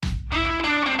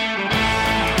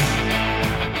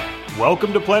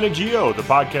Welcome to Planet Geo, the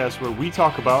podcast where we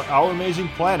talk about our amazing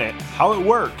planet, how it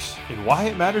works, and why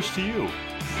it matters to you.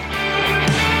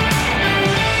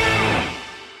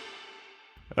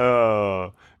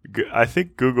 I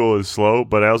think Google is slow,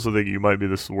 but I also think you might be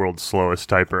the world's slowest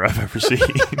typer I've ever seen.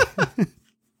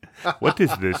 What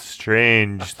is this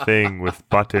strange thing with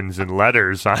buttons and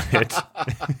letters on it?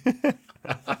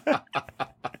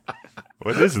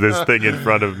 What is this thing in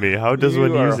front of me? How does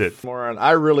one use it? Moron.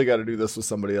 I really got to do this with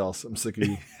somebody else. I'm sick of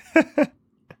you. All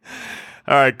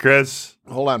right, Chris.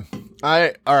 Hold on.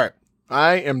 All right.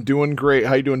 I am doing great.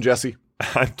 How you doing, Jesse?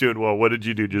 I'm doing well. What did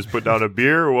you do? Just put down a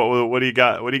beer? Or what do you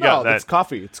got? What do you got? It's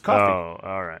coffee. It's coffee. Oh,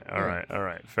 all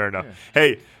right. Fair enough. Yeah.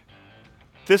 Hey,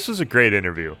 this was a great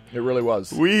interview. It really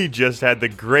was. We just had the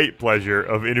great pleasure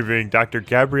of interviewing Dr.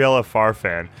 Gabriella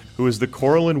Farfan, who is the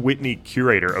Coralyn Whitney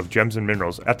Curator of Gems and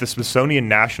Minerals at the Smithsonian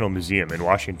National Museum in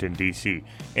Washington, D.C.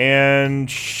 And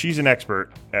she's an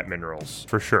expert at minerals,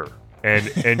 for sure.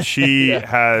 And she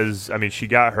she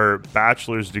got her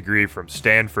bachelor's degree from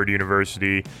Stanford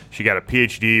University. She got a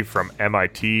PhD from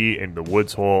MIT in the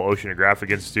Woods Hole Oceanographic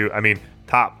Institute. I mean,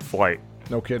 top flight.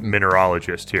 No kidding.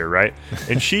 Mineralogist here, right?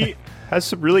 And she has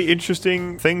some really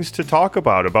interesting things to talk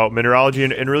about mineralogy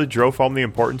and really drove home the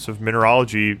importance of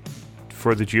mineralogy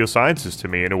for the geosciences to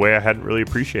me in a way I hadn't really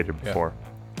appreciated before. Yeah.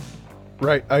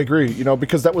 Right, I agree.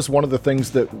 Because that was one of the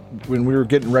things that when we were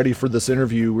getting ready for this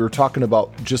interview, we were talking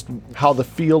about just how the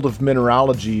field of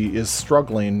mineralogy is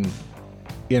struggling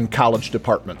in college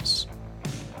departments.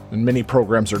 And many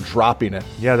programs are dropping it.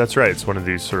 Yeah, that's right. It's one of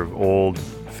these sort of old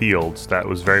fields that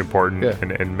was very important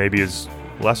and maybe is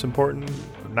less important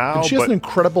now. And she has an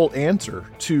incredible answer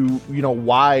to,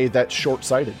 why that's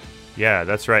short-sighted. Yeah,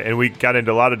 that's right. And we got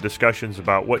into a lot of discussions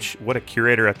about what a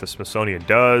curator at the Smithsonian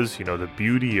does, the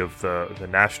beauty of the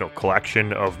national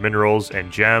collection of minerals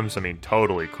and gems. I mean,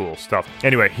 totally cool stuff.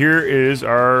 Anyway, here is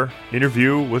our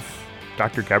interview with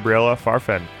Dr. Gabriella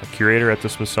Farfan, a curator at the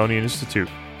Smithsonian Institute.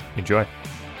 Enjoy.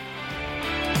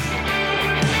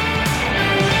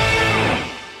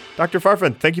 Dr.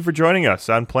 Farfan, thank you for joining us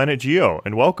on Planet Geo,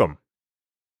 and welcome.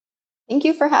 Thank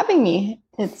you for having me.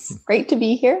 It's great to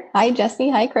be here. Hi, Jesse.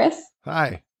 Hi, Chris.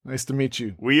 Hi. Nice to meet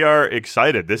you. We are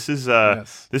excited. This is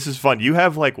This is fun. You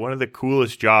have one of the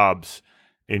coolest jobs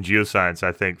in geoscience,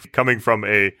 I think. Coming from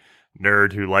a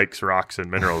nerd who likes rocks and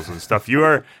minerals and stuff, you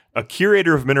are a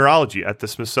curator of mineralogy at the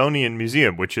Smithsonian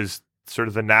Museum, which is sort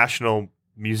of the national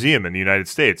museum in the United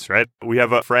States, right? We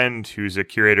have a friend who's a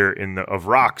curator of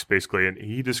rocks, basically, and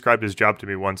he described his job to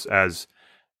me once as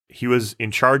he was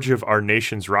in charge of our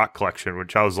nation's rock collection,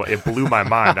 which I was like, it blew my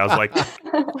mind. I was like,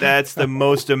 that's the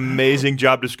most amazing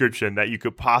job description that you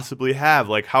could possibly have.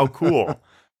 Like, how cool.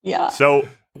 Yeah. So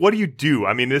what do you do?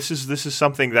 I mean, this is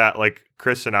something that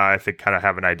Chris and I think kind of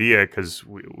have an idea because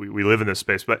we live in this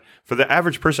space. But for the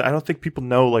average person, I don't think people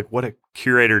know what a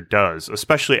curator does,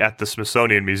 especially at the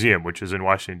Smithsonian Museum, which is in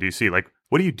Washington, D.C.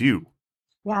 What do you do?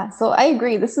 Yeah, so I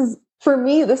agree. For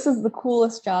me, this is the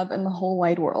coolest job in the whole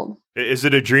wide world. Is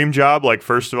it a dream job?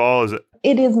 First of all, is it?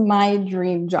 It is my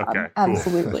dream job. Okay, cool.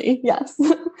 Absolutely. Yes.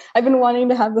 I've been wanting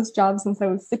to have this job since I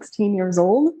was 16 years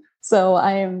old. So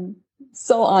I am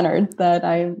so honored that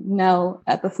I'm now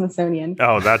at the Smithsonian.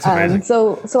 Oh, that's amazing.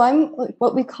 So I'm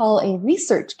what we call a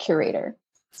research curator.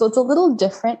 So it's a little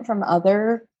different from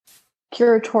other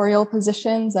curatorial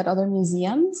positions at other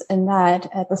museums in that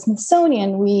at the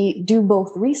Smithsonian, we do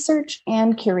both research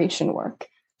and curation work.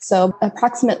 So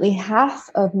approximately half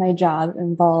of my job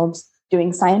involves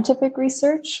doing scientific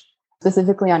research,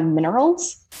 specifically on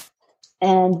minerals.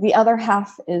 And the other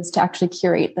half is to actually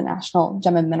curate the National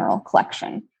Gem and Mineral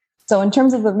Collection. So in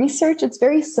terms of the research, it's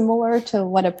very similar to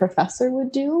what a professor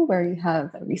would do, where you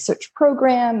have a research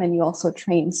program and you also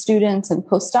train students and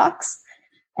postdocs.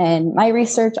 And my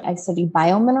research, I study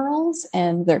biominerals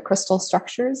and their crystal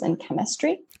structures and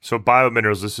chemistry. So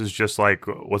biominerals, this is just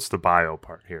what's the bio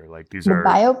part here? The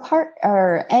bio part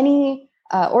are any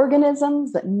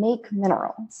organisms that make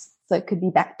minerals. So it could be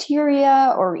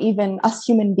bacteria or even us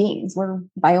human beings. We're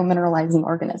biomineralizing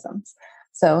organisms.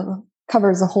 So it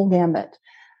covers a whole gambit.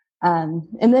 And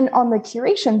then on the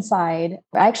curation side,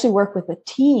 I actually work with a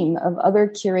team of other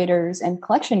curators and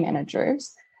collection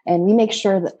managers. And we make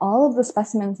sure that all of the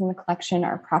specimens in the collection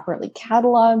are properly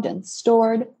cataloged and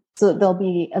stored so that they'll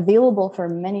be available for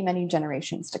many, many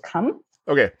generations to come.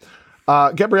 Okay.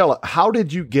 Gabriella, how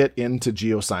did you get into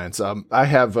geoscience? I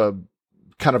have a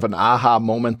kind of an aha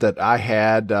moment that I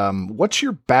had. What's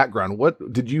your background?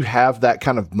 What did you have that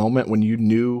kind of moment when you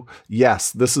knew,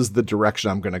 yes, this is the direction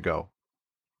I'm going to go?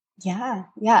 Yeah,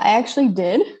 I actually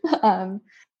did. I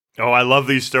love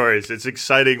these stories. It's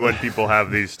exciting when people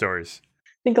have these stories.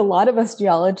 think a lot of us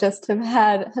geologists have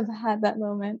had that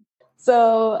moment.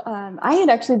 So I had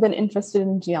actually been interested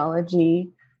in geology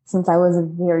since I was a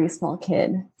very small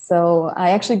kid. So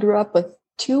I actually grew up with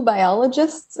 2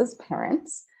 biologists as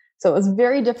parents. So it was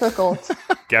very difficult.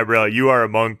 Gabriella, you are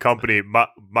among company.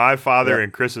 My father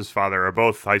and Chris's father are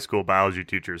both high school biology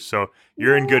teachers. So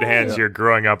you're in good hands here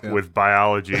growing up with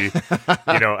biology,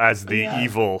 as the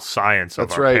evil science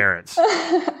of our parents.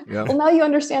 Well, now you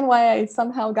understand why I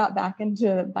somehow got back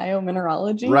into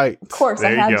biomineralogy. Right. Of course,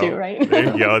 I had to, right?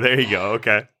 There you go.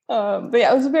 Okay. But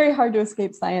yeah, it was very hard to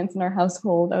escape science in our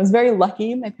household. I was very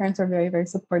lucky. My parents were very, very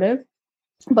supportive.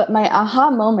 But my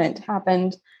aha moment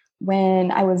happened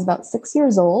when I was about 6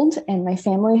 years old and my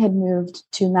family had moved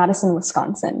to Madison,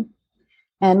 Wisconsin.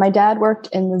 And my dad worked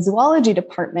in the zoology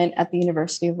department at the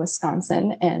University of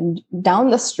Wisconsin. And down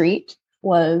the street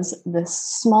was this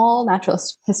small natural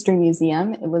history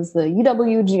museum. It was the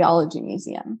UW Geology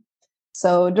Museum.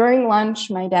 So during lunch,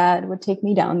 my dad would take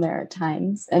me down there at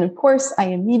times. And of course, I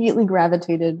immediately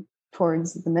gravitated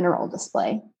towards the mineral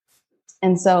display.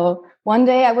 And so one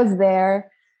day I was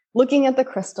there looking at the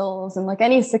crystals, and like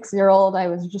any 6-year-old, I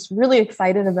was just really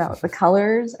excited about the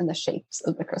colors and the shapes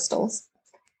of the crystals.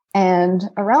 And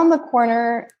around the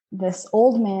corner, this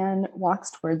old man walks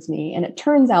towards me, and it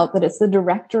turns out that it's the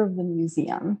director of the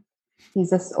museum.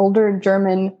 He's this older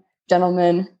German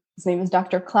gentleman. His name is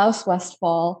Dr. Klaus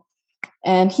Westphal.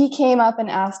 And he came up and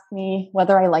asked me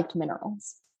whether I liked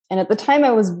minerals. And at the time,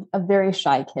 I was a very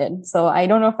shy kid. So I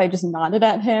don't know if I just nodded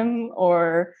at him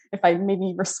or if I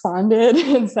maybe responded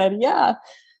and said, yeah.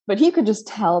 But he could just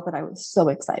tell that I was so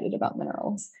excited about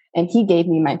minerals. And he gave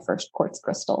me my first quartz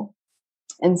crystal.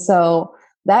 And so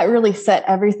that really set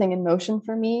everything in motion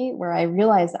for me, where I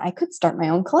realized I could start my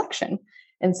own collection.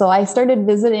 And so I started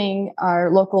visiting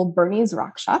our local Bernie's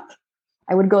Rock Shop.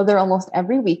 I would go there almost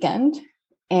every weekend.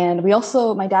 And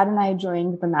my dad and I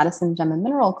joined the Madison Gem and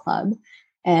Mineral Club.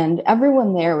 And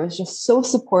everyone there was just so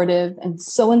supportive and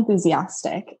so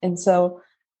enthusiastic. And so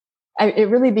it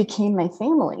really became my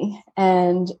family.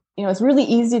 And, it's really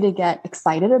easy to get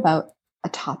excited about a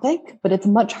topic, but it's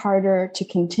much harder to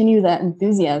continue that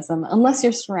enthusiasm unless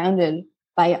you're surrounded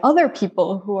by other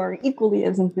people who are equally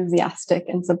as enthusiastic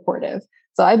and supportive.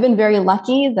 So I've been very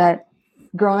lucky that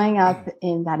growing up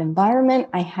in that environment,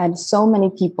 I had so many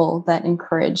people that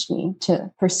encouraged me to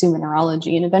pursue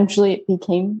mineralogy, and eventually it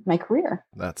became my career.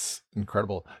 That's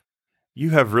incredible. You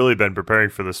have really been preparing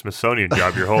for the Smithsonian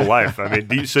job your whole life. I mean,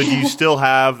 do you still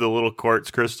have the little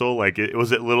quartz crystal? Like,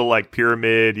 was it little like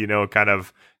pyramid, kind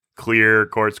of clear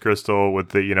quartz crystal with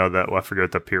the, I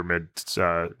forget the pyramid,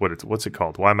 what's it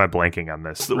called? Why am I blanking on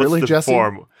this? Really, what's the Jesse?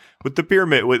 Form with the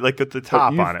pyramid, with like at the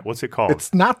top on it? What's it called?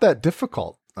 It's not that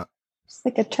difficult. It's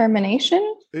like a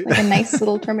termination, like a nice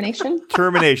little termination.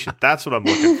 Termination. That's what I'm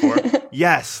looking for.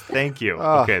 Yes. Thank you.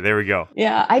 Okay. There we go.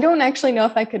 Yeah. I don't actually know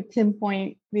if I could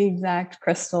pinpoint the exact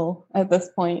crystal at this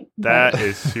point. That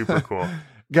is super cool.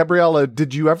 Gabriella,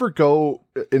 did you ever go,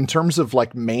 in terms of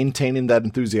like maintaining that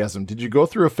enthusiasm, did you go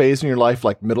through a phase in your life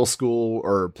like middle school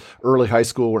or early high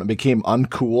school when it became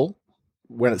uncool,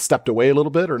 when it stepped away a little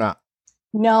bit or not?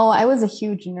 No, I was a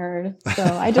huge nerd, so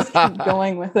I just kept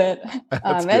going with it. It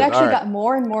actually got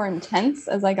more and more intense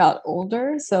as I got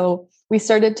older. So we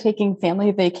started taking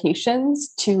family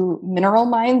vacations to mineral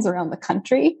mines around the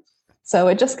country. So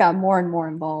it just got more and more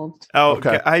involved. Oh,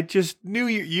 okay. I just knew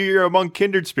you're among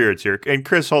kindred spirits here. And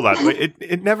Chris, hold on.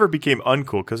 It never became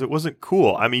uncool because it wasn't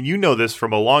cool. I mean, you know this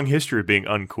from a long history of being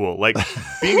uncool. Like,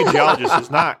 being a geologist is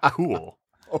not cool.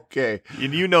 Okay.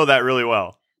 You know that really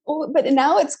well. Well, but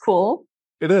now it's cool.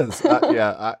 It is.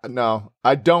 No,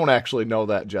 I don't actually know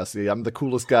that, Jesse. I'm the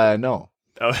coolest guy I know.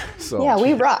 Oh. So yeah,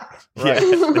 we rock. Right.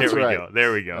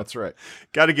 There we go. That's right.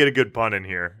 Got to get a good pun in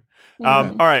here.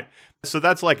 All right. So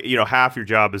that's like, half your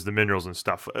job is the minerals and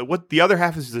stuff. What the other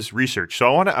half is this research.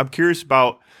 So I'm curious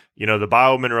about, the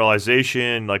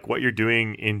biomineralization, like what you're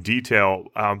doing in detail.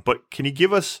 But can you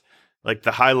give us like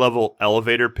the high level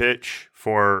elevator pitch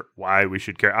for why we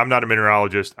should care? I'm not a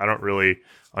mineralogist. I don't really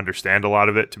understand a lot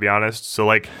of it, to be honest. So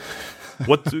like,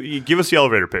 give us the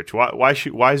elevator pitch. Why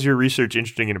is your research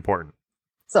interesting and important?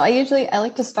 So I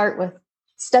like to start with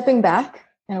stepping back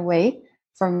in a way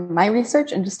from my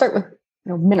research and just start with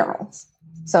minerals.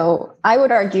 So I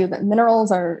would argue that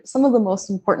minerals are some of the most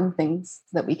important things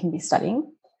that we can be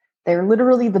studying. They're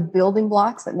literally the building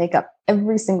blocks that make up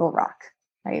every single rock,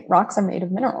 right? Rocks are made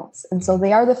of minerals. And so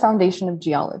they are the foundation of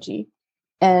geology.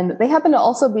 And they happen to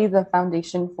also be the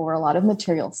foundation for a lot of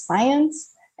material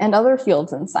science and other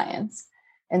fields in science.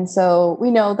 And so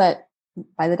we know that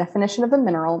by the definition of a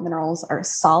mineral, minerals are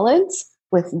solids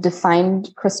with defined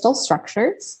crystal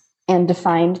structures. and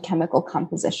defined chemical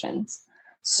compositions.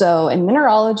 So in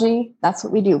mineralogy, that's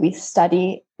what we do. We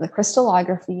study the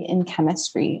crystallography and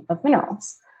chemistry of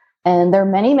minerals. And there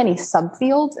are many, many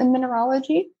subfields in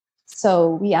mineralogy.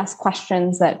 So we ask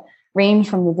questions that range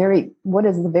from what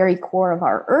is the very core of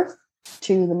our Earth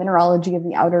to the mineralogy of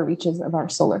the outer reaches of our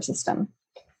solar system.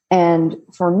 And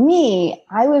for me,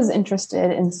 I was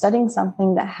interested in studying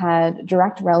something that had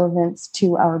direct relevance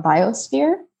to our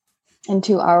biosphere and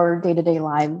to our day-to-day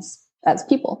lives as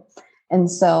people. And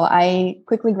so I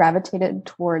quickly gravitated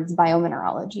towards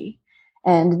biomineralogy.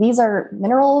 And these are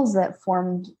minerals that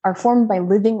are formed by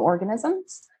living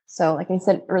organisms. So like I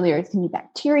said earlier, it can be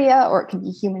bacteria or it can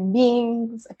be human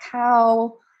beings, a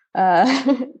cow,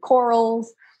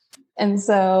 corals. And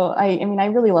so I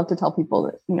really love to tell people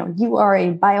that, you are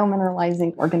a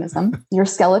biomineralizing organism. Your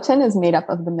skeleton is made up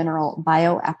of the mineral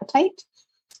bioapatite.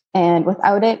 And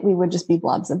without it, we would just be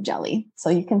blobs of jelly. So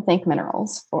you can thank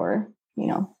minerals for,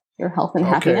 your health and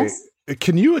happiness.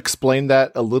 Can you explain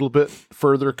that a little bit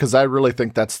further? Because I really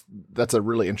think that's a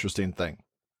really interesting thing.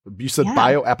 You said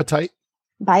bioapatite?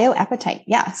 Bioapatite,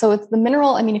 yeah. So it's the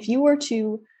mineral. If you were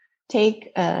to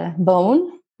take a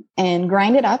bone and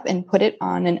grind it up and put it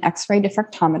on an X-ray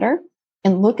diffractometer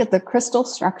and look at the crystal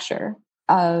structure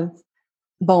of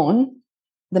bone,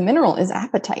 the mineral is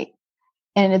apatite.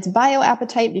 And it's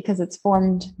bioapatite because it's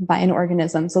formed by an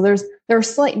organism. So there are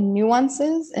slight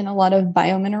nuances in a lot of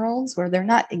biominerals where they're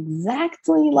not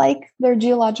exactly like their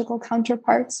geological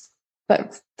counterparts,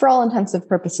 but for all intents and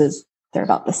purposes, they're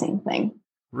about the same thing.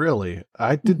 Really?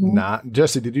 I did not.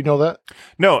 Jesse, did you know that?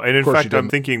 No. And in fact, I'm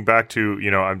thinking back to,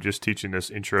 I'm just teaching this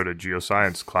intro to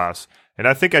geoscience class. And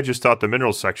I think I just taught the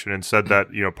minerals section and said that,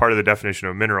 part of the definition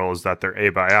of mineral is that they're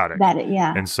abiotic.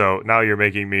 Yeah. And so now you're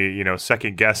making me,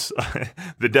 second guess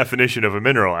the definition of a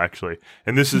mineral, actually.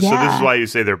 And this is why you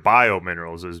say they're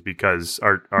biominerals, is because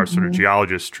our sort of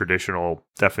geologist traditional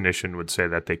definition would say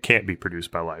that they can't be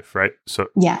produced by life, right? So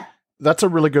yeah. That's a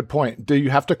really good point. Do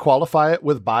you have to qualify it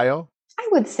with bio? I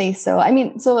would say so.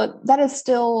 So that is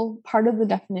still part of the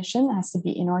definition. It has to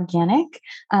be inorganic.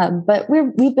 But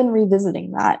we've been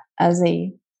revisiting that as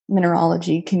a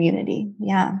mineralogy community.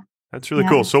 Yeah. That's really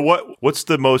cool. So what's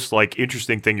the most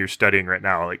interesting thing you're studying right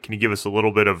now? Can you give us a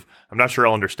little bit of, I'm not sure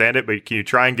I'll understand it, but can you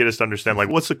try and get us to understand,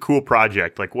 what's a cool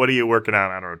project? What are you working on,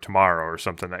 I don't know, tomorrow or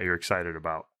something that you're excited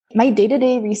about? My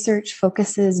day-to-day research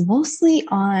focuses mostly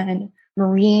on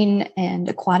marine and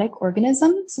aquatic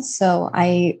organisms. So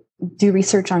I do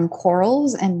research on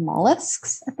corals and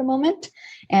mollusks at the moment.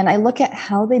 And I look at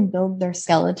how they build their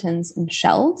skeletons and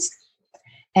shells.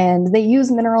 And they use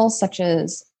minerals such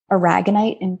as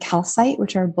aragonite and calcite,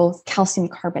 which are both calcium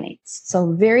carbonates.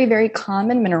 So very, very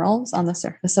common minerals on the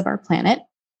surface of our planet.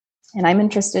 And I'm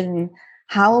interested in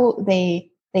how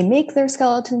they make their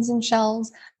skeletons and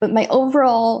shells. But my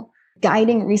overall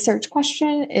guiding research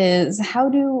question is, how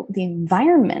do the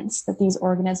environments that these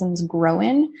organisms grow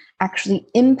in actually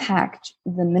impact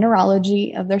the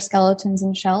mineralogy of their skeletons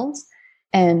and shells?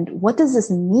 And what does this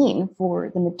mean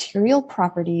for the material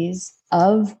properties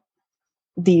of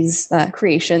these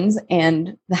creations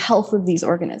and the health of these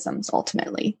organisms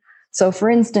ultimately? So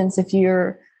for instance, if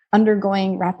you're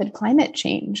undergoing rapid climate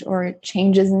change or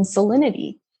changes in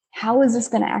salinity, how is this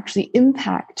going to actually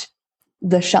impact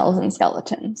the shells and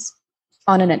skeletons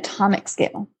on an atomic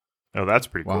scale? Oh, that's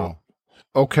pretty cool.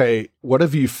 Okay. What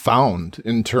have you found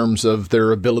in terms of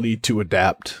their ability to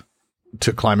adapt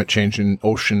to climate change and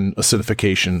ocean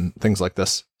acidification, things like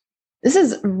this? This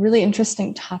is a really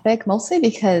interesting topic, mostly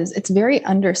because it's very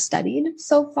understudied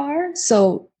so far.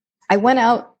 So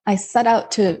I set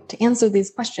out to answer these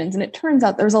questions, and it turns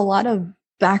out there's a lot of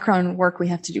background work we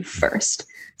have to do first.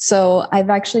 So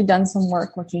I've actually done some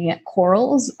work looking at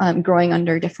corals growing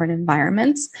under different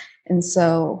environments. And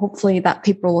so hopefully that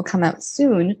paper will come out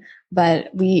soon.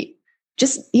 But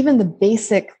even the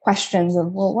basic questions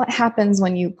of, what happens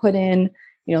when you put in,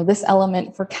 this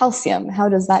element for calcium? How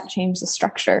does that change the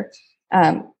structure?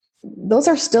 Those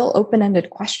are still open-ended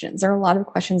questions. There are a lot of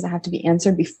questions that have to be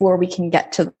answered before we can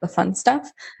get to the fun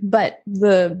stuff. But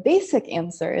the basic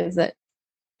answer is that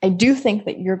I do think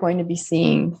that you're going to be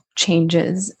seeing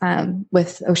changes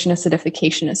with ocean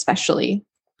acidification, especially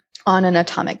on an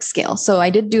atomic scale. So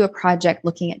I did do a project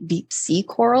looking at deep sea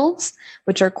corals,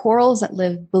 which are corals that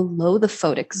live below the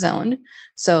photic zone.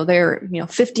 So they're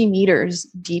 50 meters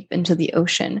deep into the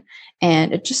ocean.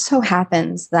 And it just so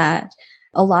happens that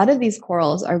a lot of these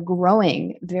corals are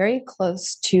growing very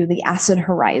close to the acid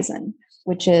horizon,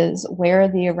 which is where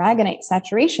the aragonite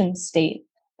saturation state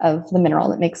of the mineral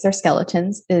that makes their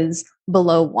skeletons is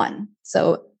below 1.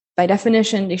 So by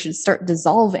definition, they should start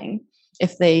dissolving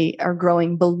if they are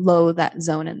growing below that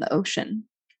zone in the ocean.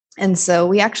 And so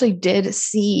we actually did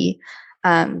see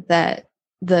that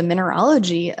the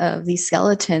mineralogy of these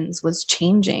skeletons was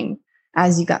changing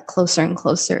as you got closer and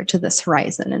closer to this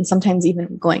horizon, and sometimes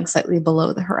even going slightly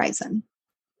below the horizon.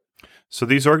 So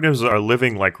these organisms are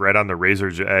living like right on the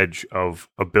razor's edge of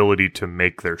ability to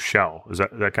make their shell. Is that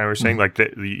kind of what you're saying? Like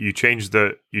you change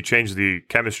the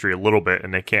chemistry a little bit,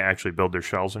 and they can't actually build their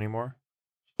shells anymore?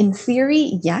 In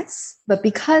theory, yes, but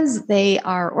because they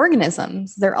are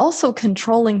organisms, they're also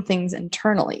controlling things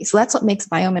internally. So that's what makes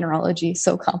biomineralogy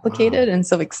so complicated and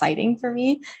so exciting for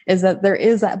me, is that there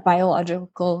is that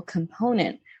biological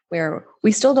component where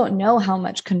we still don't know how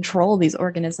much control these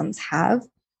organisms have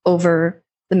over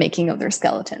the making of their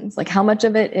skeletons. Like how much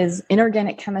of it is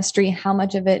inorganic chemistry, how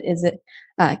much of it is it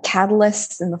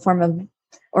catalysts in the form of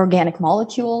organic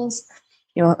molecules.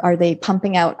 Are they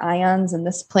pumping out ions in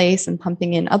this place and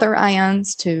pumping in other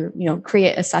ions to,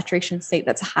 create a saturation state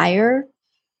that's higher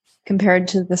compared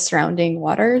to the surrounding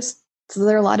waters? So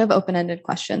there are a lot of open-ended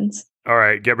questions. All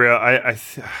right, Gabrielle,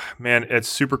 man, it's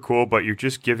super cool, but you're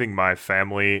just giving my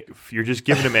family, you're just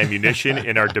giving them ammunition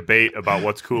in our debate about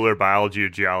what's cooler, biology or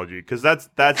geology, because that's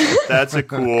a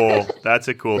cool thing. That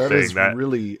is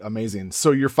really amazing.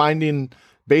 So you're finding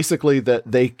basically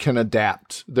that they can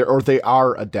adapt, or they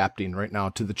are adapting right now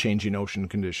to the changing ocean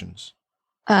conditions.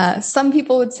 Some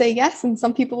people would say yes, and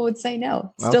some people would say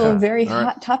no. Still a very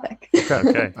hot topic.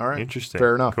 Okay. All right. Interesting.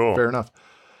 Fair enough. Cool. Fair enough.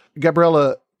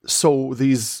 Gabriella, so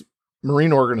these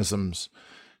marine organisms,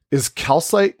 is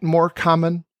calcite more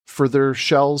common for their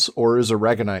shells, or is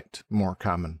aragonite more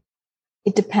common?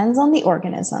 It depends on the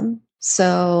organism.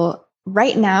 So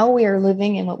right now we are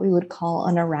living in what we would call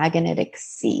an aragonitic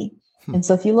sea. And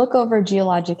so if you look over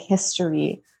geologic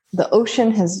history, the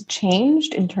ocean has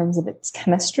changed in terms of its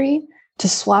chemistry to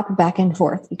swap back and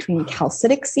forth between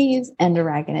calcitic seas and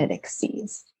aragonitic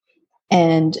seas.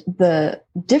 And the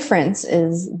difference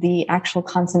is the actual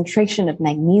concentration of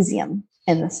magnesium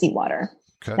in the seawater.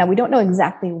 Okay. Now, we don't know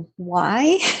exactly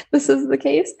why this is the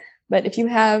case, but if you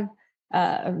have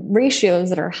ratios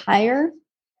that are higher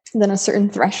than a certain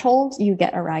threshold, you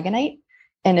get aragonite.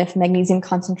 And if magnesium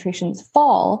concentrations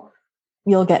fall,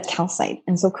 you'll get calcite.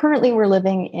 And so currently we're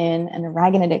living in an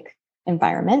aragonitic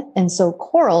environment. And so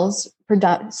corals,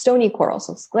 stony corals,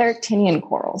 so scleractinian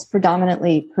corals,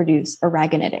 predominantly produce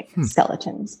aragonitic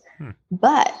skeletons.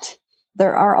 But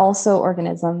there are also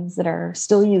organisms that are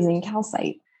still using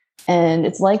calcite. And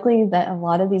it's likely that a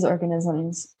lot of these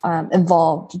organisms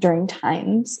evolved during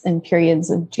times and periods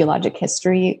of geologic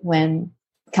history when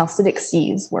calcitic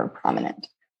seas were prominent.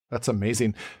 That's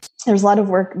amazing. There's a lot of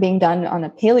work being done on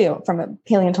from a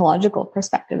paleontological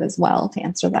perspective as well to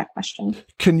answer that question.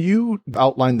 Can you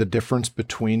outline the difference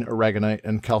between aragonite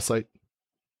and calcite?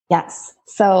 Yes.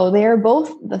 So they are both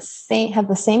have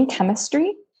the same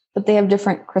chemistry, but they have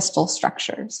different crystal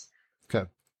structures. Okay.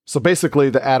 So basically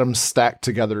the atoms stack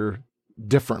together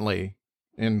differently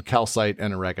in calcite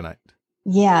and aragonite.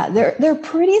 Yeah, they're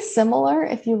pretty similar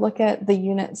if you look at the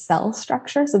unit cell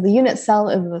structure. So the unit cell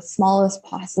is the smallest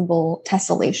possible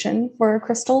tessellation for a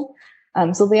crystal.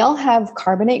 So they all have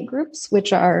carbonate groups,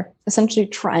 which are essentially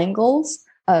triangles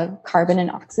of carbon and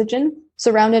oxygen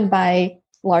surrounded by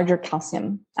larger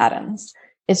calcium atoms.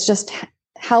 It's just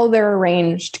how they're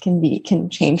arranged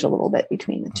can change a little bit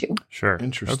between the two. Sure.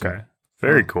 Interesting. Okay.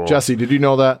 Very cool. Jesse, did you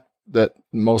know that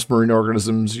most marine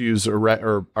organisms use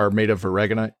or are made of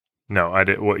aragonite? No, I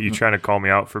didn't. What, you trying to call me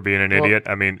out for being an idiot?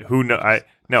 I mean, who know? I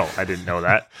didn't know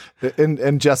that.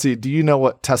 And Jesse, do you know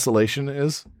what tessellation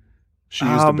is? She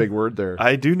used a big word there.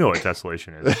 I do know what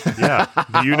tessellation is. Yeah.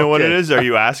 Do you know what it is? Are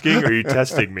you asking or are you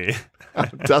testing me?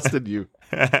 I'm testing you.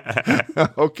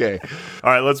 Okay.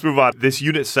 All right, let's move on. This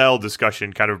unit cell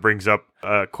discussion kind of brings up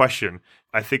a question.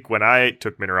 I think when I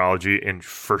took mineralogy, and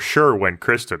for sure when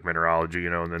Chris took mineralogy,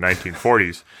 in the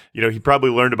 1940s, he probably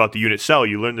learned about the unit cell.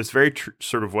 You learn this very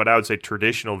sort of what I would say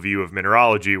traditional view of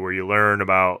mineralogy, where you learn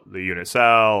about the unit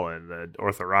cell and the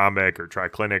orthorhombic or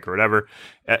triclinic or whatever.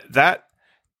 That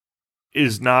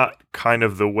is not kind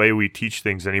of the way we teach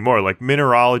things anymore. Like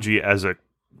mineralogy as a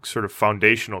sort of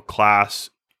foundational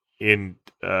class in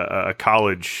a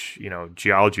college,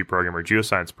 geology program or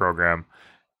geoscience program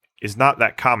is not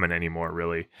that common anymore,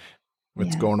 really.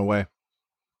 It's going away.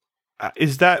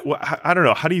 Is that, I don't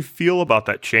know, how do you feel about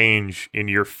that change in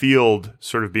your field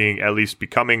sort of being at least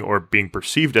becoming or being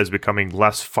perceived as becoming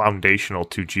less foundational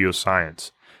to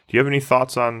geoscience? Do you have any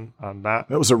thoughts on that?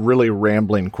 That was a really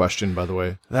rambling question, by the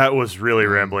way. That was really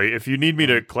rambling. If you need me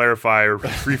to clarify or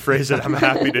rephrase it, I'm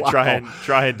happy to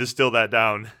try and distill that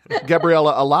down.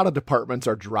 Gabriella, a lot of departments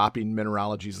are dropping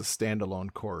mineralogy as a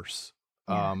standalone course.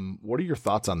 Yeah. What are your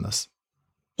thoughts on this?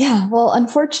 Yeah, well,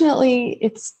 unfortunately,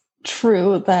 it's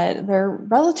true that there are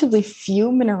relatively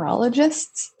few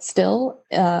mineralogists still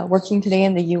working today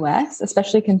in the US,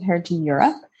 especially compared to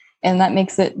Europe. And that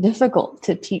makes it difficult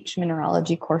to teach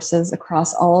mineralogy courses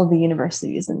across all of the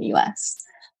universities in the US.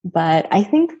 But I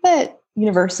think that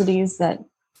universities that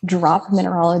drop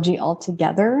mineralogy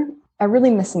altogether are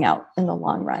really missing out in the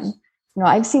long run.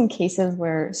 I've seen cases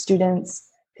where students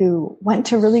who went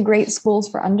to really great schools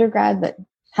for undergrad that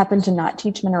happened to not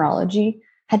teach mineralogy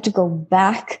had to go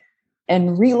back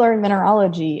and relearn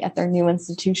mineralogy at their new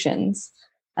institutions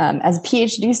as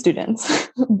PhD students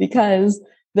because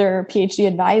their PhD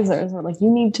advisors were like, you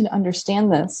need to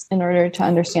understand this in order to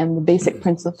understand the basic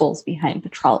principles behind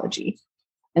petrology.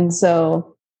 And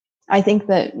so I think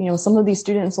that, some of these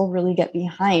students will really get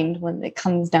behind when it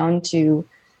comes down to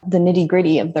the nitty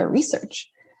gritty of their research.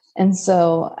 And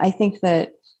so I think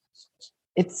that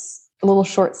it's a little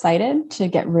short-sighted to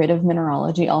get rid of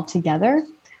mineralogy altogether.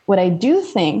 What I do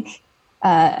think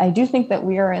that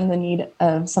we are in the need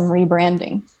of some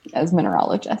rebranding as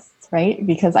mineralogists, right?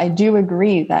 Because I do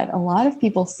agree that a lot of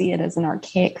people see it as an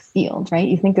archaic field, right?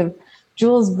 You think of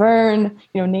Jules Verne,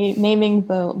 naming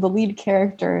the lead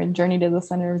character in Journey to the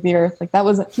Center of the Earth,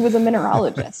 he was a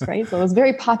mineralogist, right? So it was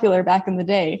very popular back in the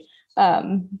day.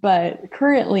 But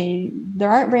currently,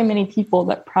 there aren't very many people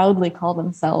that proudly call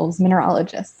themselves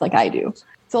mineralogists like I do.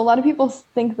 So a lot of people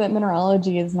think that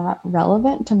mineralogy is not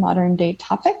relevant to modern day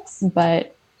topics,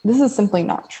 but this is simply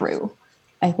not true.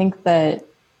 I think that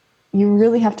you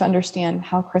really have to understand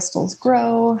how crystals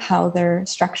grow, how their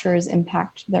structures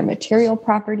impact their material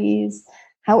properties,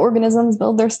 how organisms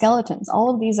build their skeletons. All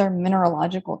of these are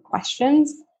mineralogical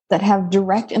questions that have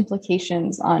direct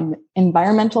implications on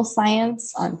environmental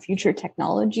science, on future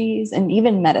technologies, and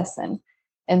even medicine.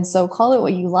 And so call it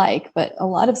what you like, but a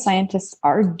lot of scientists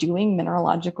are doing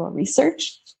mineralogical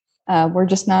research. We're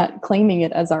just not claiming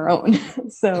it as our own.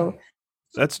 So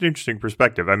that's an interesting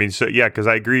perspective. I mean, because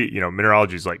I agree,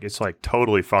 mineralogy is it's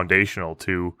totally foundational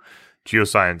to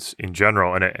geoscience in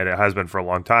general, and it has been for a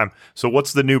long time. So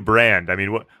what's the new brand? I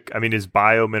mean, is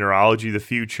biomineralogy the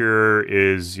future?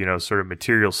 Is, sort of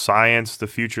material science the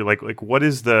future? What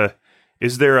is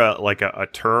is there a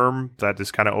term that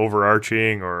is kind of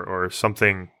overarching or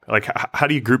something? How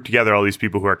do you group together all these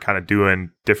people who are kind of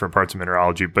doing different parts of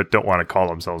mineralogy, but don't want to call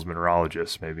themselves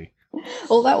mineralogists maybe?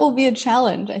 Well, that will be a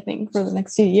challenge, I think, for the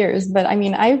next few years. But I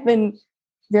mean, I've been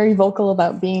very vocal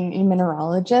about being a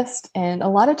mineralogist. And a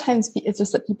lot of times it's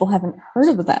just that people haven't heard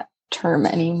of that term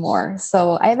anymore.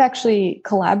 So I've actually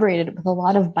collaborated with a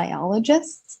lot of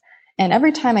biologists. And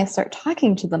every time I start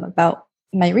talking to them about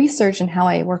my research and how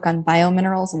I work on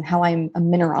biominerals and how I'm a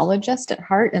mineralogist at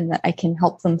heart and that I can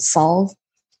help them solve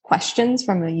questions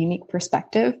from a unique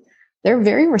perspective, they're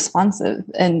very responsive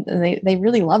and they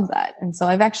really love that. And so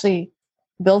I've actually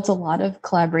built a lot of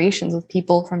collaborations with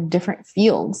people from different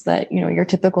fields that, your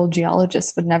typical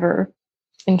geologist would never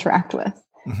interact with.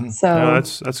 Mm-hmm. So no,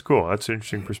 that's cool. That's an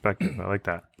interesting perspective. I like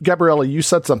that. Gabriella, you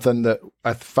said something that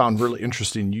I found really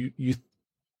interesting.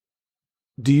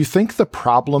 Do you think the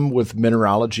problem with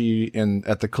mineralogy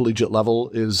at the collegiate level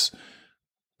is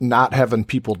not having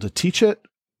people to teach it?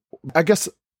 I guess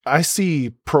I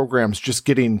see programs just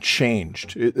getting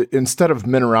changed. Instead of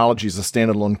mineralogy as a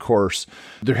standalone course,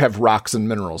 they have rocks and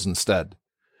minerals instead.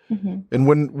 Mm-hmm.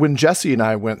 And when Jesse and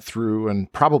I went through,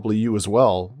 and probably you as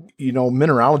well,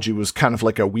 mineralogy was kind of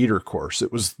like a weeder course.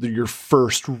 It was your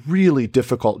first really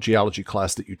difficult geology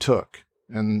class that you took.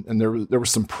 And there was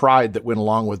some pride that went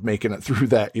along with making it through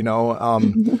that,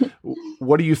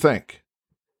 What do you think?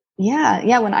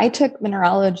 Yeah. When I took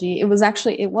mineralogy, it was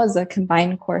a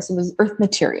combined course. It was earth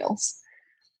materials.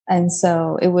 And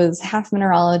so it was half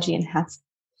mineralogy and half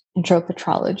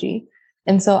intropetrology.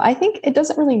 And so I think it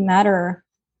doesn't really matter,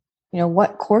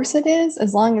 what course it is,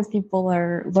 as long as people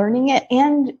are learning it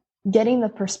and getting the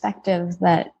perspective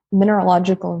that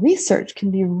mineralogical research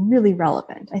can be really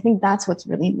relevant. I think that's what's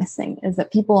really missing, is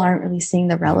that people aren't really seeing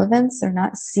the relevance. They're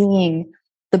not seeing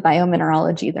the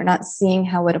biomineralogy. They're not seeing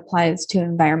how it applies to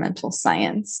environmental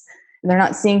science. They're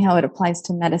not seeing how it applies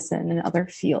to medicine and other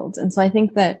fields. And so I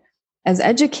think that as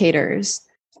educators,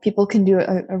 people can do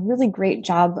a really great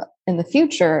job in the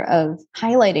future of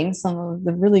highlighting some of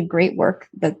the really great work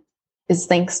that is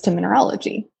thanks to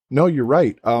mineralogy. No, you're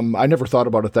right. I never thought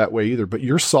about it that way either, but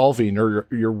you're solving, or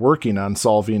you're working on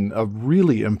solving, a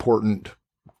really important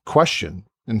question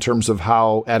in terms of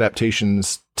how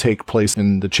adaptations take place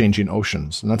in the changing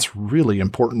oceans. And that's really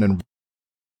important.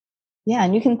 Yeah,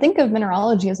 and you can think of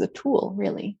mineralogy as a tool,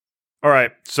 really. All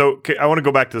right. So I want to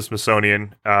go back to the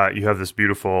Smithsonian. You have this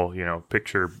beautiful,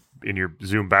 picture in your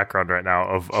Zoom background right now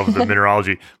of the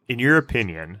mineralogy. In your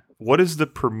opinion, what is the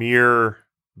premier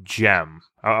gem?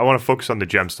 I want to focus on the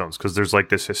gemstones because there's like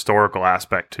this historical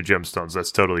aspect to gemstones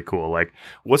that's totally cool. Like,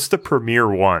 what's the premier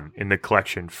one in the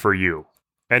collection for you?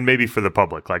 And maybe for the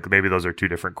public, like maybe those are two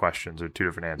different questions or two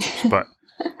different answers, but.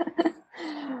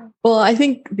 Well, I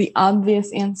think the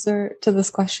obvious answer to this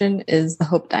question is the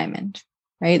Hope Diamond,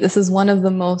 right? This is one of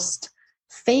the most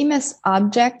famous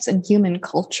objects in human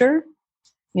culture.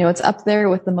 You know, it's up there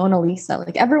with the Mona Lisa.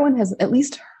 Like everyone has at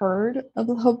least heard of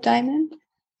the Hope Diamond.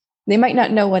 They might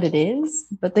not know what it is,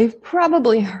 but they've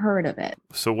probably heard of it.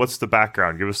 So what's the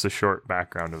background? Give us the short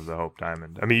background of the Hope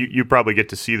Diamond. I mean, you probably get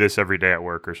to see this every day at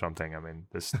work or something. I mean,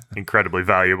 this incredibly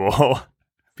valuable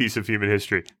piece of human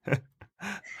history.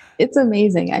 It's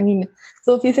amazing. I mean,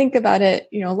 so if you think about it,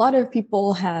 you know, a lot of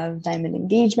people have diamond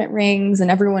engagement rings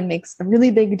and everyone makes a really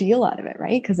big deal out of it,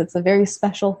 right? Because it's a very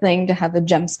special thing to have a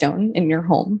gemstone in your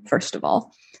home, first of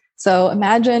all. So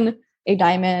imagine a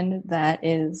diamond that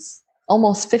is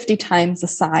almost 50 times the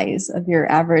size of your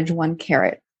average 1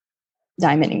 carat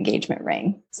diamond engagement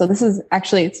ring. So this is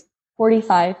actually, it's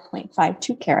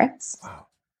 45.52 carats. Wow.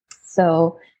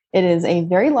 So it is a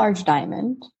very large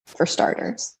diamond for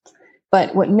starters.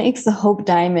 But what makes the Hope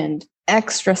Diamond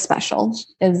extra special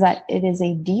is that it is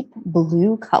a deep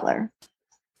blue color.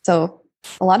 So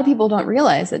a lot of people don't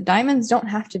realize that diamonds don't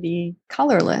have to be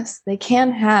colorless. They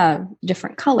can have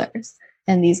different colors.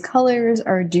 And these colors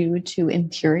are due to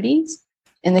impurities.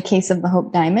 In the case of the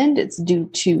Hope Diamond, it's due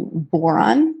to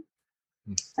boron,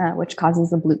 which causes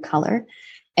the blue color.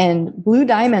 And blue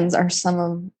diamonds are some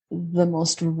of the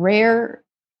most rare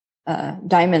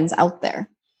diamonds out there.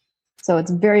 So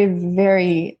it's very,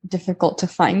 very difficult to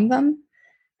find them.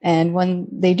 And when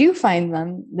they do find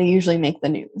them, they usually make the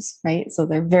news, right? So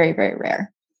they're very, very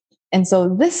rare. And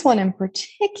so this one in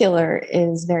particular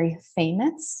is very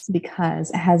famous because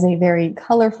it has a very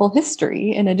colorful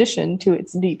history in addition to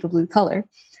its deep blue color.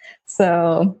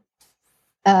 So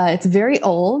it's very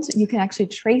old. You can actually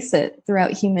trace it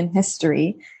throughout human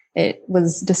history. It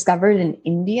was discovered in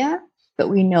India, but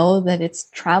we know that it's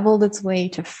traveled its way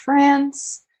to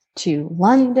France, to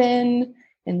London,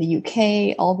 in the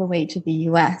UK, all the way to the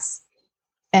US.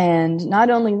 And not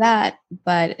only that,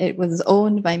 but it was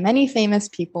owned by many famous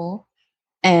people.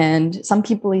 And some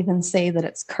people even say that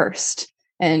it's cursed.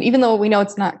 And even though we know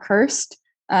it's not cursed,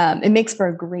 it makes for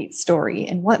a great story.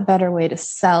 And what better way to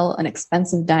sell an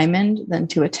expensive diamond than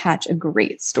to attach a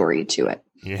great story to it?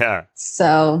 Yeah.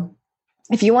 So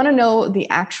if you want to know the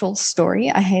actual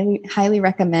story, I highly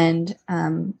recommend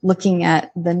looking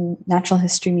at the Natural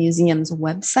History Museum's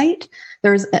website.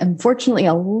 There's unfortunately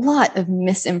a lot of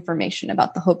misinformation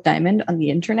about the Hope Diamond on the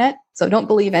internet. So don't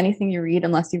believe anything you read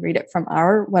unless you read it from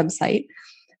our website.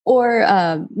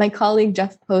 Or my colleague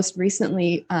Jeff Post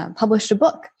recently published a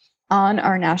book on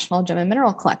our National Gem and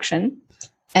Mineral Collection.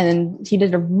 And he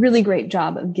did a really great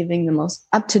job of giving the most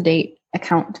up-to-date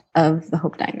account of the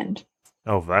Hope Diamond.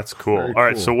 Oh, that's cool. Very All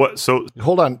right. cool. So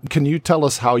Hold on. Can you tell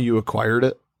us how you acquired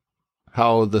it?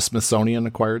 How the Smithsonian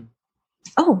acquired?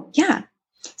 Oh, yeah.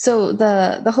 So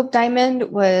the Hope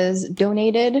Diamond was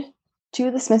donated to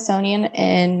the Smithsonian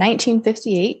in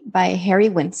 1958 by Harry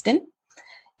Winston.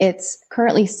 It's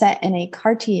currently set in a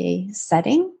Cartier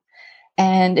setting,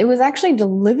 and it was actually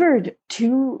delivered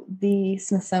to the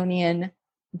Smithsonian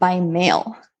by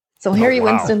mail. So Harry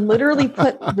Winston literally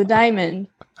put the diamond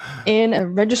in a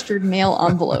registered mail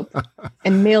envelope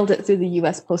and mailed it through the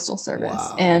U.S. Postal Service.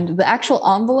 Wow. And the actual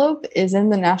envelope is in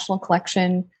the National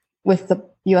Collection with the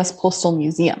U.S. Postal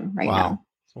Museum right now.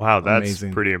 Wow, that's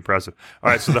Amazing. pretty impressive.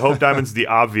 All right, so the Hope Diamond's the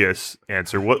obvious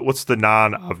answer. What's the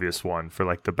non-obvious one for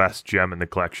like the best gem in the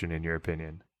collection, in your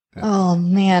opinion? Oh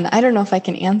man, I don't know if I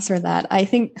can answer that. I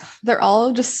think they're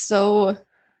all just so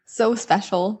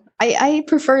special. I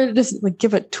prefer to just like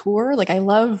give a tour. Like I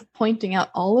love pointing out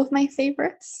all of my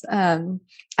favorites.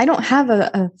 I don't have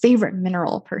a favorite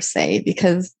mineral per se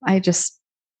because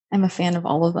I'm a fan of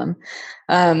all of them.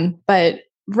 But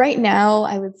right now,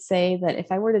 I would say that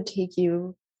if I were to take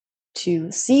you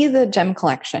to see the gem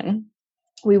collection,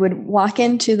 we would walk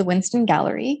into the Winston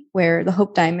Gallery where the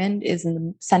Hope Diamond is in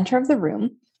the center of the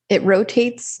room. It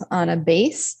rotates on a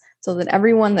base so that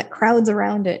everyone that crowds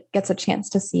around it gets a chance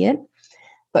to see it.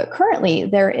 But currently,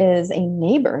 there is a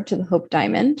neighbor to the Hope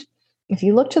Diamond. If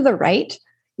you look to the right,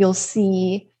 you'll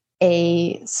see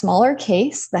a smaller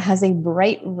case that has a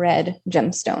bright red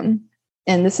gemstone.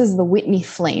 And this is the Whitney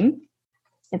Flame.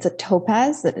 It's a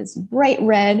topaz that is bright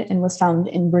red and was found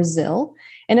in Brazil.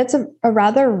 And it's a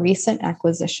rather recent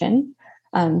acquisition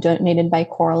donated by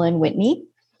Coral and Whitney.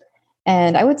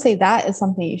 And I would say that is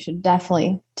something you should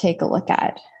definitely take a look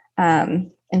at.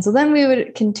 And so then we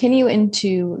would continue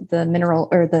into the mineral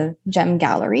or the gem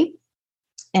gallery.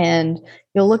 And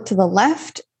you'll look to the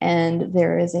left, and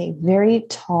there is a very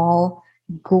tall,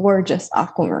 gorgeous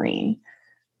aquamarine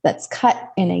that's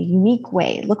cut in a unique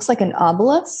way. It looks like an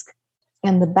obelisk,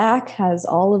 and the back has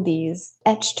all of these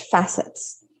etched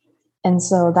facets. And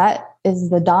so that is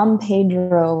the Dom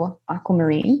Pedro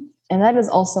aquamarine. And that is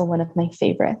also one of my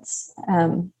favorites.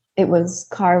 It was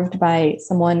carved by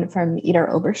someone from Idar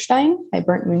Oberstein, by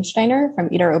Bernd Moonsteiner from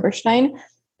Idar Oberstein.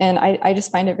 And I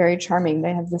just find it very charming.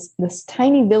 They have this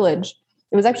tiny village.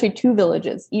 It was actually two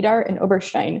villages, Idar and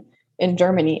Oberstein in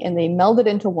Germany, and they melded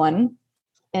into one.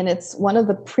 And it's one of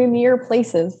the premier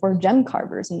places for gem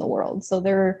carvers in the world. So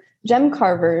there are gem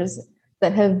carvers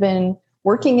that have been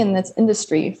working in this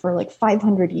industry for like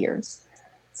 500 years.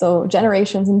 So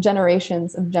generations and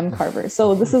generations of gem carvers.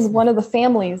 So this is one of the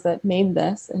families that made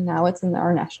this, and now it's in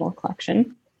our national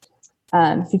collection.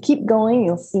 If you keep going,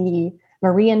 you'll see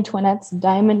Marie Antoinette's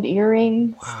diamond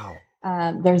earrings. Wow.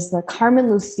 There's the Carmen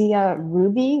Lucia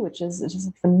ruby, which is just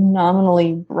a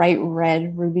phenomenally bright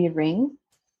red ruby ring.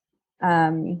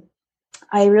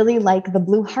 I really like the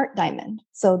Blue Heart diamond.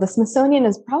 So the Smithsonian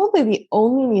is probably the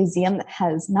only museum that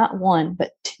has not one,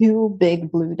 but two big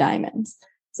blue diamonds.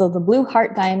 So the Blue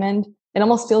Heart diamond, it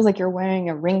almost feels like you're wearing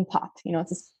a ring pop.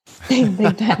 It's this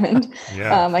big diamond.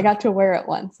 Yeah. I got to wear it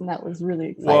once, and that was really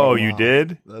exciting. Whoa, you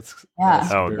did? That's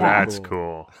That's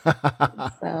cool.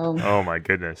 So, oh my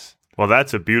goodness. Well,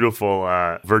 that's a beautiful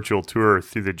virtual tour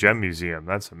through the Gem Museum.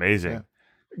 That's amazing. Yeah.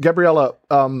 Gabriella,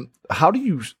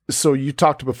 so you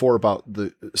talked before about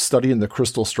the studying the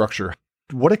crystal structure.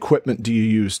 What equipment do you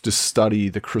use to study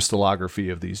the crystallography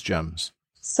of these gems?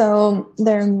 So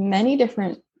there are many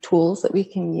different tools that we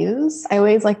can use. I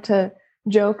always like to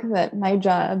joke that my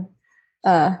job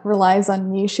relies on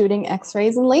me shooting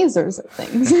X-rays and lasers at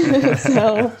things.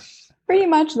 So pretty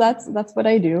much that's what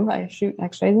I do. I shoot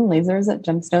X-rays and lasers at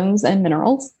gemstones and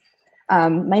minerals.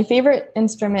 My favorite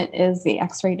instrument is the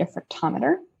X-ray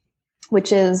diffractometer,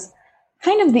 which is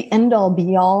kind of the end-all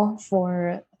be-all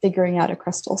for figuring out a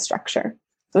crystal structure.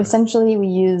 So essentially we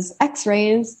use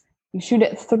X-rays, you shoot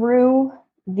it through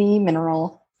the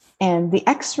mineral, and the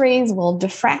X-rays will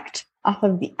diffract off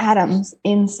of the atoms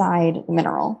inside the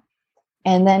mineral.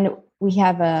 And then we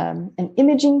have an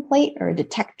imaging plate or a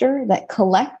detector that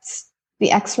collects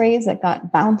the X-rays that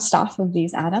got bounced off of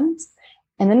these atoms.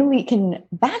 And then we can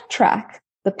backtrack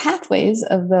the pathways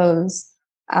of those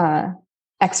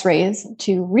X-rays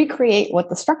to recreate what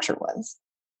the structure was.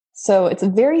 So it's a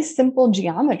very simple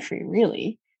geometry,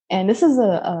 really. And this is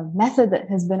a method that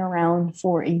has been around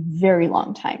for a very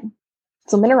long time.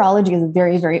 So mineralogy is a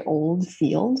very, very old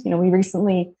field. We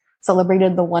recently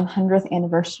celebrated the 100th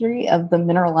anniversary of the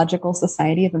Mineralogical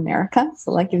Society of America.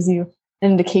 So that gives you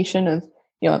an indication of,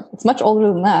 it's much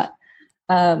older than that.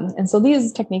 And so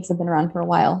these techniques have been around for a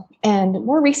while. And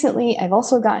more recently, I've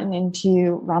also gotten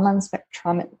into Raman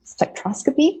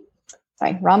spectroscopy,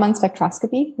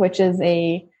 which is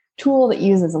a tool that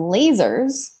uses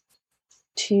lasers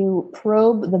to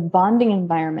probe the bonding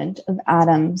environment of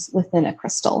atoms within a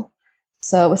crystal.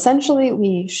 So essentially,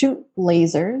 we shoot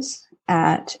lasers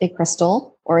at a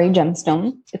crystal or a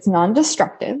gemstone. It's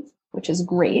non-destructive, which is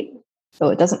great, so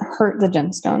it doesn't hurt the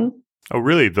gemstone. Oh,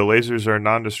 really? The lasers are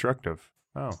non-destructive?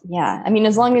 Oh. Yeah.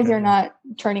 As long as you're not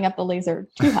turning up the laser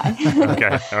too high.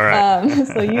 Okay. All right.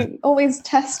 So you always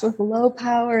test with low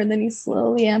power, and then you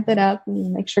slowly amp it up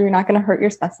and make sure you're not going to hurt your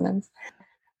specimens.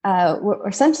 What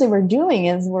essentially we're doing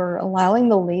is we're allowing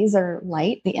the laser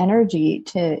light, the energy,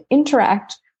 to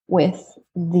interact with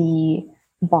the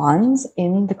bonds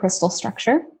in the crystal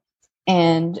structure.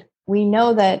 And we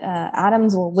know that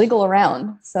atoms will wiggle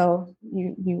around. So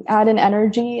you add in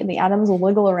energy and the atoms will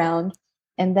wiggle around,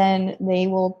 and then they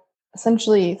will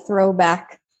essentially throw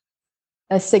back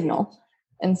a signal.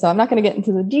 And so I'm not going to get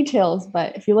into the details,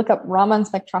 but if you look up Raman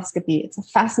spectroscopy, it's a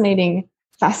fascinating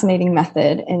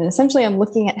method. And essentially I'm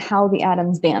looking at how the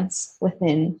atoms dance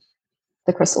within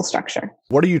the crystal structure.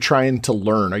 What are you trying to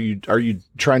learn? Are you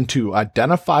trying to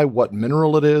identify what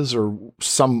mineral it is or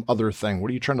some other thing?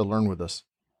 What are you trying to learn with this?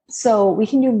 So we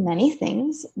can do many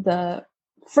things. The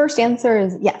first answer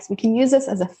is yes, we can use this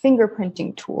as a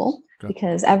fingerprinting tool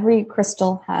because every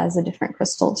crystal has a different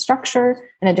crystal structure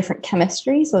and a different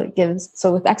chemistry. So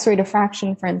with X-ray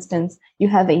diffraction, for instance, you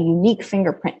have a unique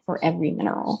fingerprint for every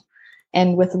mineral.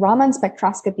 And with Raman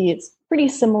spectroscopy, it's pretty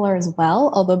similar as well,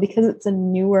 although because it's a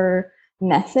newer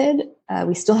method,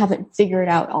 we still haven't figured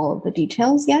out all of the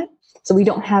details yet. So we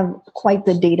don't have quite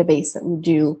the database that we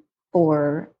do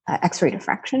for X-ray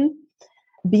diffraction.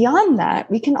 Beyond that,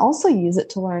 we can also use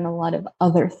it to learn a lot of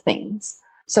other things.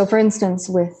 So for instance,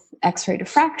 with X-ray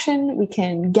diffraction, we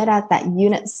can get at that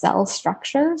unit cell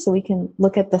structure. So we can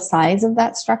look at the size of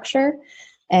that structure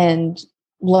and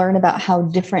learn about how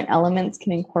different elements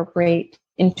can incorporate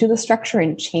into the structure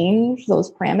and change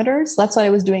those parameters. So that's what I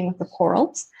was doing with the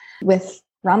corals. With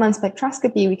Raman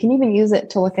spectroscopy, we can even use it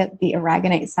to look at the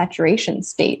aragonite saturation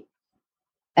state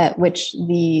at which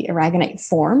the aragonite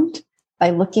formed by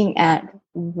looking at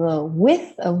the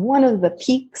width of one of the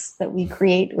peaks that we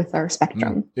create with our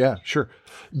spectrum. Yeah, sure.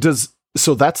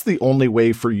 So that's the only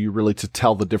way for you really to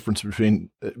tell the difference between,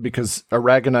 because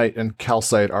aragonite and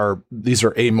calcite these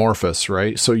are amorphous,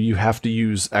 right? So you have to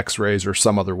use X-rays or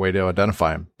some other way to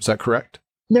identify them. Is that correct?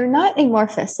 They're not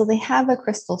amorphous. So they have a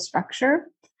crystal structure,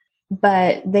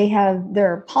 but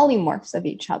they're polymorphs of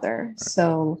each other. Right.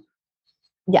 So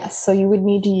yes, so you would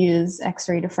need to use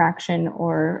X-ray diffraction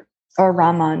or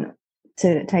Raman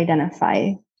to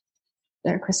identify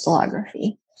their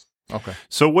crystallography. Okay.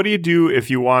 So what do you do if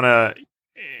you want to,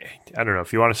 I don't know,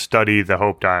 if you want to study the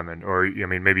Hope Diamond, or, I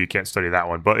mean, maybe you can't study that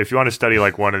one, but if you want to study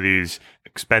like one of these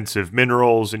expensive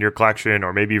minerals in your collection,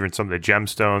 or maybe even some of the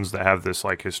gemstones that have this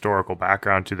like historical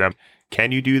background to them,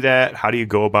 can you do that? How do you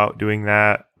go about doing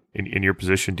that in your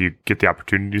position? Do you get the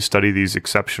opportunity to study these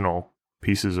exceptional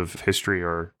pieces of history?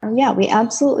 Or yeah, we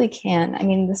absolutely can. I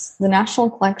mean, the National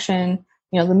Collection,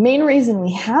 the main reason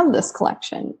we have this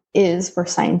collection is for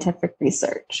scientific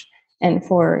research and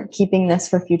for keeping this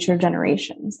for future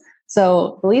generations.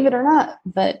 So believe it or not,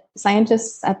 but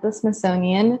scientists at the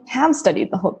Smithsonian have studied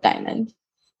the Hope Diamond.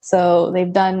 So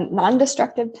they've done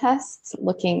non-destructive tests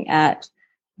looking at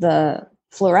the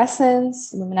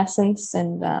fluorescence, luminescence,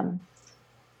 and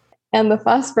the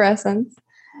phosphorescence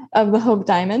of the Hope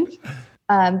Diamond.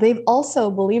 They've also,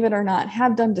 believe it or not,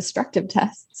 have done destructive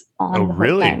tests on the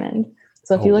Hope Diamond.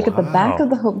 So if you look at the back of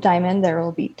the Hope Diamond, there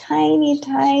will be tiny,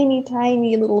 tiny,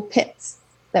 tiny little pits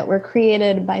that were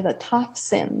created by the TOF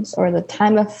SIMS, or the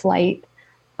time of flight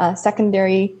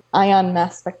secondary ion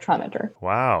mass spectrometer.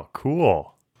 Wow,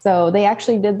 cool. So they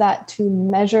actually did that to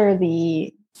measure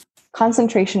the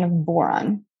concentration of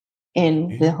boron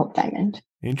in the Hope Diamond.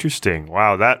 Interesting.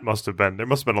 Wow, there must have been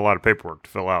a lot of paperwork to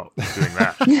fill out doing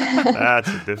that. That's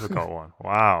a difficult one.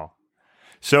 Wow.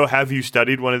 So have you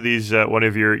studied one of these, one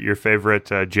of your favorite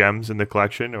gems in the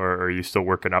collection, or are you still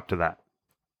working up to that?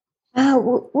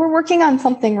 We're working on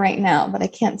something right now, but I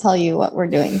can't tell you what we're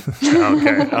doing.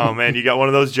 Okay. Oh man, you got one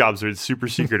of those jobs where it's super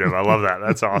secretive. I love that.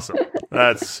 That's awesome.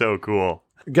 That's so cool.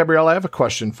 Gabrielle, I have a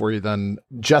question for you then.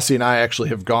 Jesse and I actually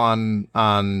have gone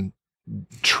on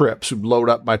trips. We load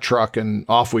up my truck and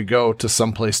off we go to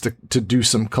someplace to do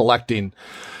some collecting.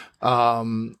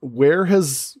 Where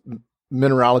has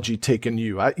mineralogy taken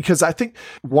you? Because I think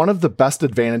one of the best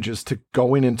advantages to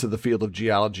going into the field of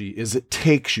geology is it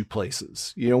takes you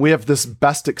places. We have this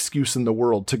best excuse in the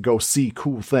world to go see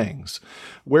cool things.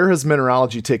 Where has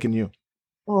mineralogy taken you?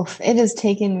 Oof, it has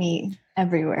taken me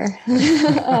everywhere.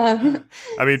 I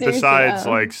mean, besides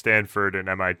like Stanford and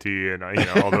MIT and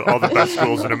all the best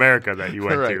schools in America that you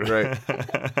went to.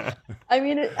 Right. I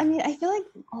mean, I feel like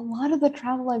a lot of the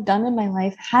travel I've done in my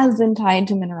life has been tied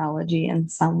to mineralogy in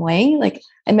some way. Like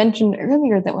I mentioned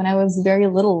earlier that when I was very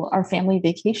little, our family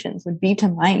vacations would be to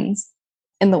mines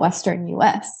in the Western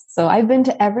U.S. So I've been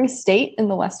to every state in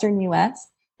the Western U.S.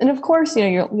 And of course,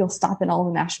 you'll stop in all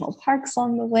the national parks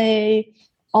along the way.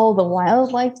 All the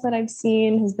wildlife that I've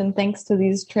seen has been thanks to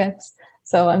these trips.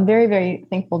 So I'm very, very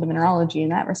thankful to mineralogy in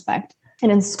that respect.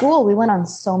 And in school, we went on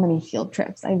so many field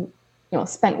trips. I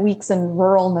spent weeks in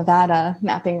rural Nevada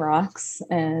mapping rocks,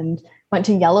 and went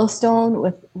to Yellowstone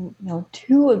with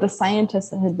two of the scientists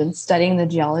that had been studying the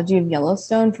geology of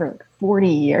Yellowstone for 40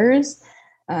 years.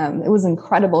 It was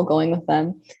incredible going with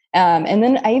them. And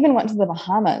then I even went to the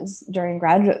Bahamas during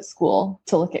graduate school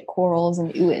to look at corals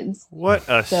and ooids. What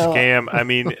a scam. I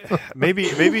mean, maybe,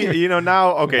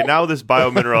 now this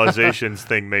biomineralizations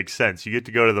thing makes sense. You get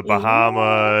to go to the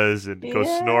Bahamas and go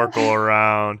snorkel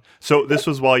around. So this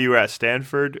was while you were at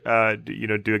Stanford,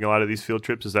 doing a lot of these field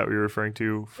trips. Is that what you're referring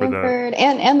to? Stanford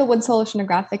and the Woods Hole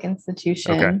Oceanographic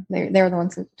Institution. Okay. They were the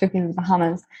ones that took me to the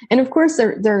Bahamas. And of course,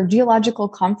 there are geological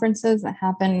conferences that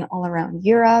happen all around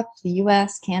Europe, the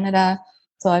US, Canada.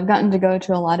 So I've gotten to go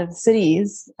to a lot of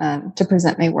cities to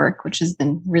present my work, which has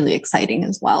been really exciting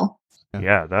as well.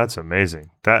 Yeah, that's amazing.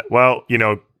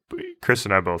 Chris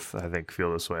and I both, I think,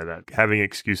 feel this way, that having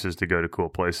excuses to go to cool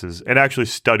places and actually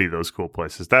study those cool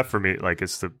places, that for me, like,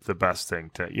 it's the best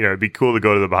thing to, it'd be cool to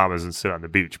go to the Bahamas and sit on the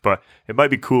beach, but it might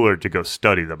be cooler to go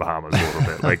study the Bahamas a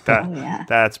little bit. Like that,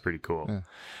 That's pretty cool. Yeah.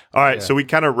 All right, so we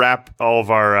kind of wrap all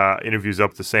of our interviews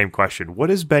up with the same question. What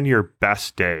has been your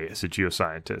best day as a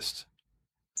geoscientist?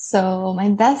 So my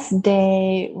best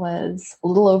day was a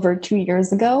little over 2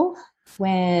 years ago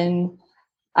when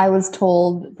I was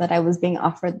told that I was being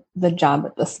offered the job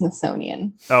at the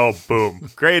Smithsonian. Oh,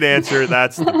 boom. Great answer.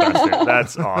 That's the best answer.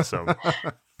 That's awesome.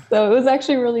 So it was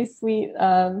actually really sweet.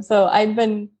 So I'd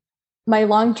been my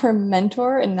long-term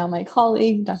mentor and now my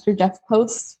colleague, Dr. Jeff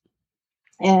Post,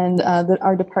 and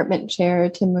our department chair,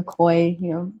 Tim McCoy,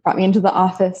 brought me into the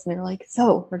office and they're like,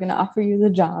 so we're going to offer you the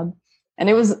job. And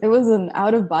it was an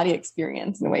out-of-body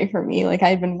experience in a way for me. Like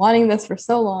I'd been wanting this for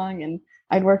so long and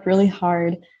I'd worked really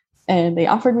hard. And they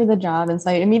offered me the job. And so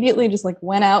I immediately just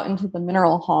went out into the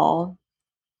mineral hall,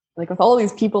 with all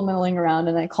these people milling around.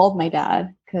 And I called my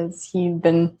dad because he'd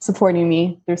been supporting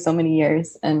me through so many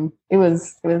years. And it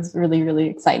was really, really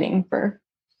exciting for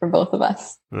both of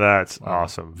us. That's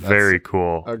awesome. Very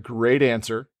cool. A great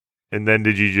answer. And then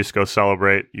did you just go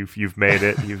celebrate? You've made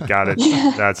it. You've got it.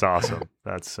 Yeah. That's awesome.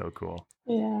 That's so cool.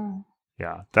 Yeah.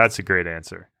 Yeah, that's a great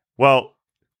answer. Well,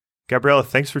 Gabriella,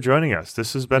 thanks for joining us.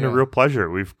 This has been a real pleasure.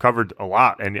 We've covered a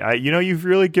lot, and you've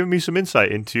really given me some insight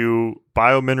into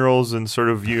biominerals and sort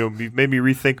of, you've made me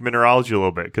rethink mineralogy a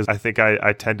little bit because I think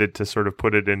I tended to sort of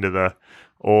put it into the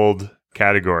old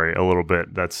category a little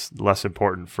bit. That's less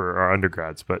important for our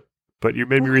undergrads, but you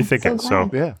made me rethink it. So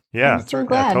yeah, I'm so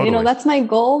glad. Totally. That's my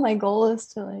goal. My goal is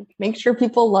to make sure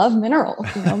people love minerals.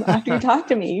 After you talk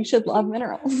to me, you should love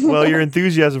minerals. Well, your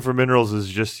enthusiasm for minerals is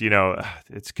just,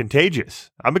 it's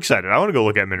contagious. I'm excited. I want to go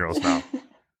look at minerals now.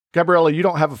 Gabriella, you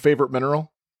don't have a favorite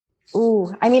mineral?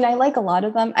 Ooh, I like a lot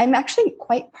of them. I'm actually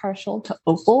quite partial to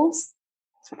opals,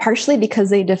 partially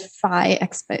because they defy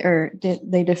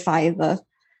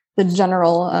the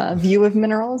general view of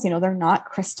minerals. They're not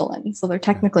crystalline, so they're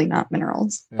technically not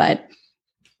minerals, but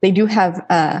they do have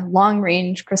a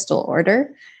long-range crystal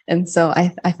order, and so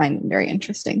I find them very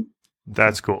interesting.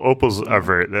 That's cool. Opals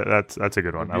are that's a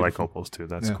good one. I like opals too.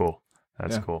 That's cool.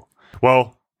 That's cool.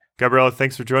 Well, Gabriella,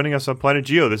 thanks for joining us on Planet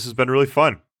Geo. This has been really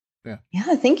fun. Yeah.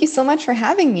 Thank you so much for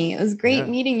having me. It was great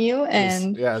meeting you.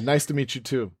 And nice to meet you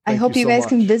too. I hope you guys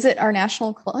can visit our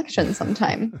national collection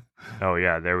sometime. Oh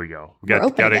yeah, there we go. We're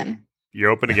open again. You're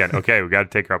open again. Okay, we got to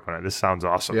take her up on it. This sounds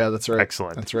awesome. Yeah, that's right.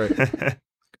 Excellent. That's right.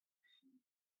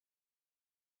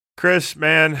 Chris,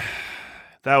 man,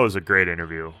 that was a great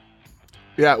interview.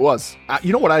 Yeah, it was.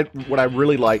 You know what I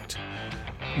really liked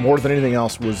more than anything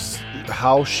else was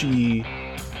how she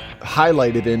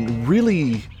highlighted and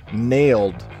really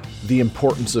nailed the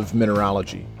importance of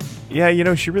mineralogy.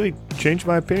 Yeah, she really changed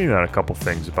my opinion on a couple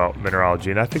things about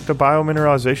mineralogy, and I think the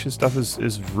biomineralization stuff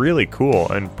is really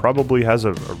cool and probably has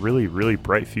a really, really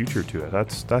bright future to it.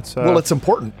 That's well, it's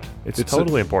important. It's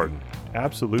totally important.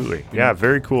 Absolutely. Yeah,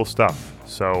 very cool stuff.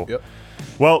 So,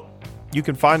 well, you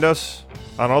can find us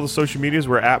on all the social medias.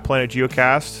 We're at Planet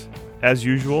Geocast, as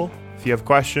usual. If you have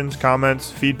questions,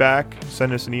 comments, feedback,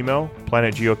 send us an email,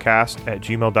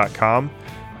 planetgeocast@gmail.com,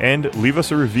 and leave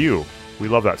us a review. We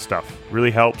love that stuff.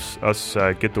 Really helps us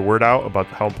get the word out about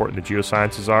how important the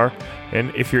geosciences are.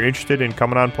 And if you're interested in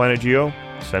coming on Planet Geo,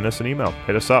 send us an email.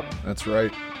 Hit us up. That's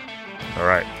right. All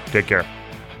right. Take care.